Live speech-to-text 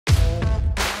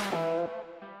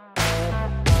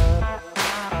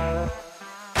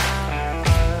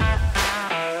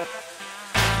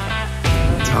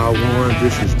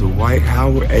This is Dwight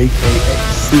Howard, aka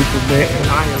Superman, and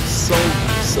I am so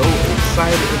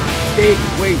excited, and I can't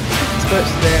wait to touch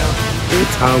down in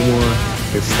Taiwan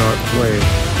and start playing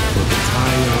for the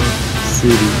Taiwan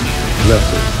City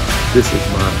Leopards. This is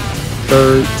my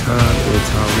third time in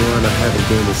Taiwan. I haven't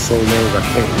been in so long. I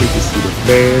can't wait to see the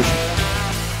fans.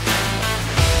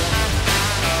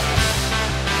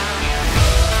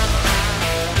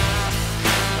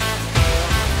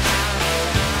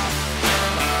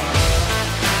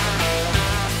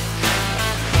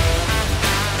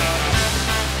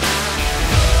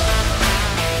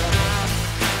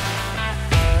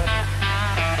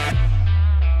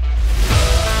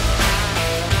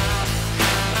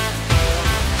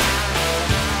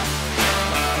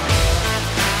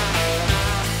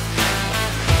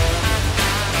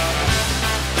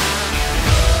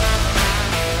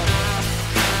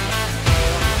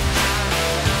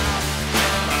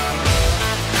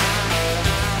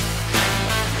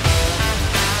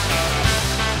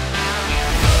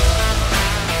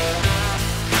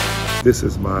 This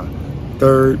is my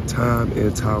third time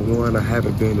in Taiwan. I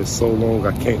haven't been in so long.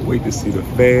 I can't wait to see the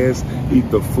fans, eat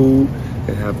the food,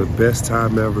 and have the best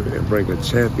time ever and bring a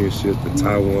championship to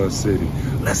Taiwan City.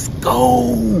 Let's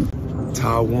go!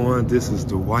 Taiwan, this is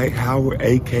Dwight Howard,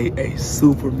 aka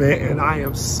Superman, and I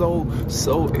am so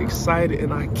excited,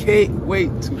 and I can't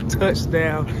wait to touch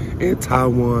down in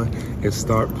Taiwan and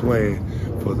start playing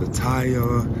for the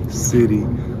Taiwan City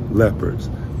Leopards.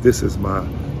 This is my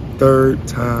third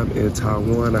time in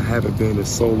Taiwan. I haven't been in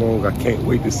so long. I can't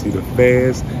wait to see the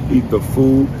fans, eat the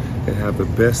food, and have the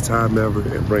best time ever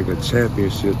and bring a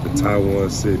championship to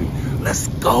Taiwan City. Let's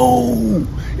go!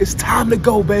 It's time to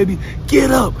go, baby.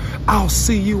 Get up. I'll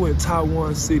see you in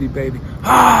Taiwan City, baby.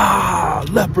 Ah,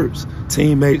 Leopards.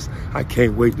 Teammates, I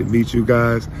can't wait to meet you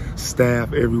guys.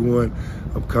 Staff, everyone.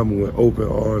 I'm coming with open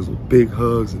arms, with big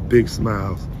hugs and big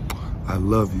smiles. I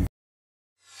love you.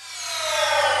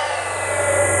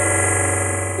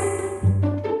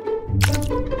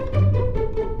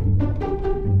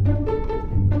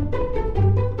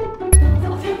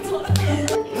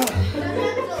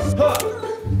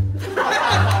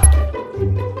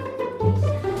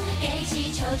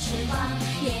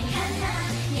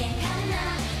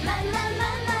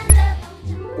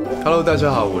 Hello， 大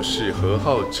家好，我是何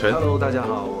浩晨。Hello， 大家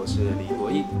好，我是李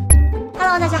国毅。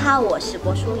Hello， 大家好，我是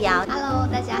郭书瑶。Hello，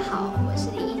 大家好，我是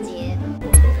李一杰。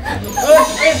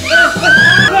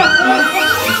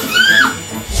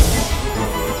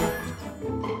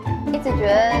一直觉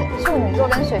得处女座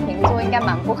跟水瓶座应该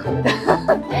蛮不合的。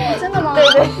真的吗？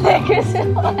对，可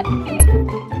是后来。